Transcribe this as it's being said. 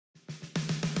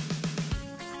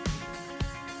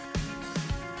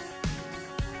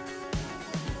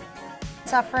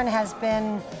Suffern has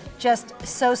been just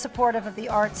so supportive of the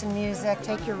arts and music.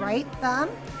 Take your right thumb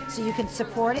so you can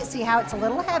support it. See how it's a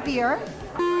little heavier.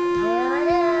 There it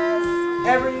is.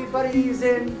 Everybody's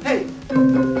in, hey!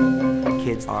 The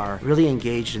kids are really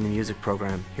engaged in the music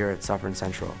program here at Suffern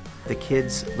Central. The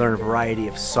kids learn a variety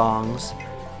of songs,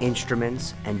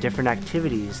 instruments, and different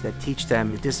activities that teach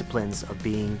them the disciplines of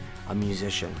being a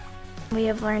musician. We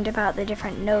have learned about the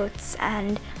different notes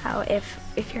and how if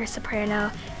you're a soprano,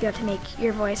 you have to make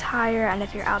your voice higher, and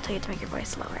if you're alto, you have to make your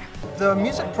voice lower. The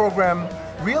music program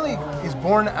really is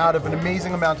born out of an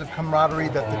amazing amount of camaraderie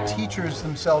that the teachers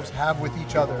themselves have with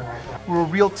each other. We're a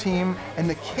real team, and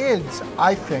the kids,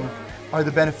 I think, are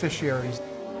the beneficiaries.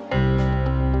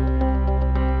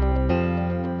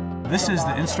 This is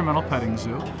the instrumental petting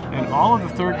zoo, and all of the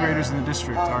third graders in the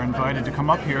district are invited to come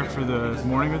up here for the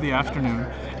morning or the afternoon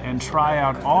and try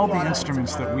out all the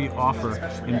instruments that we offer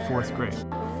in fourth grade.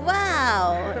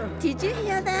 Wow! Did you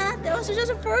hear that? That was just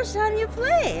the first time you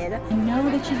played. I know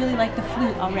that you really like the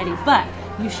flute already, but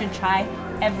you should try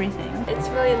everything. It's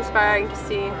really inspiring to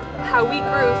see how we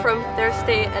grew from their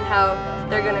state and how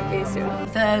they're going to be soon.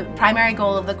 The primary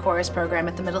goal of the chorus program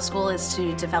at the middle school is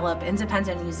to develop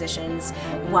independent musicians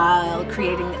while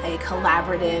creating a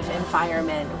collaborative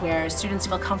environment where students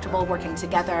feel comfortable working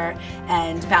together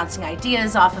and bouncing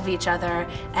ideas off of each other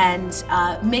and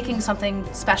making something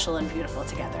special and beautiful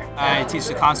together. I teach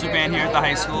the concert band here at the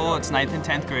high school. It's 9th and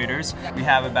 10th graders. We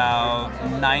have about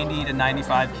 90 to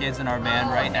 95 kids in our band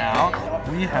right now.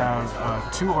 We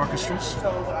have 2 orchestras,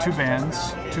 2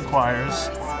 bands, 2 choirs,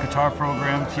 guitar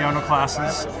program, piano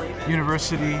classes,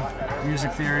 university,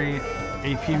 music theory,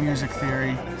 AP music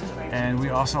theory, and we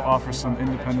also offer some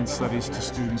independent studies to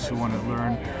students who want to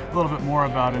learn a little bit more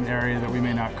about an area that we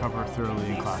may not cover thoroughly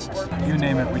in classes. You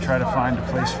name it, we try to find a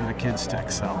place for the kids to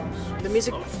excel. The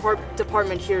music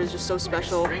department here is just so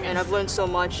special, and I've learned so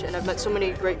much, and I've met so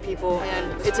many great people,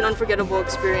 and it's an unforgettable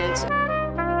experience.